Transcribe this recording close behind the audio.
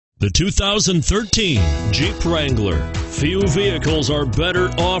The 2013 Jeep Wrangler. Few vehicles are better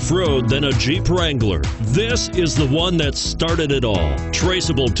off-road than a Jeep Wrangler. This is the one that started it all.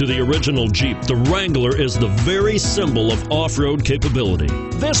 Traceable to the original Jeep, the Wrangler is the very symbol of off-road capability.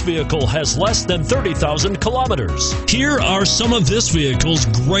 This vehicle has less than 30,000 kilometers. Here are some of this vehicle's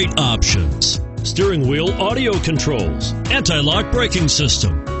great options: steering wheel audio controls, anti-lock braking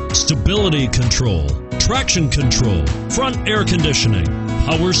system, stability control, traction control, front air conditioning,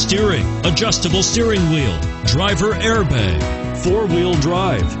 power steering, adjustable steering wheel, driver airbag, four-wheel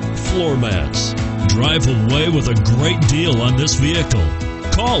drive, floor mats. Drive away with a great deal on this vehicle.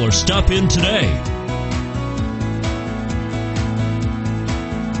 Call or stop in today.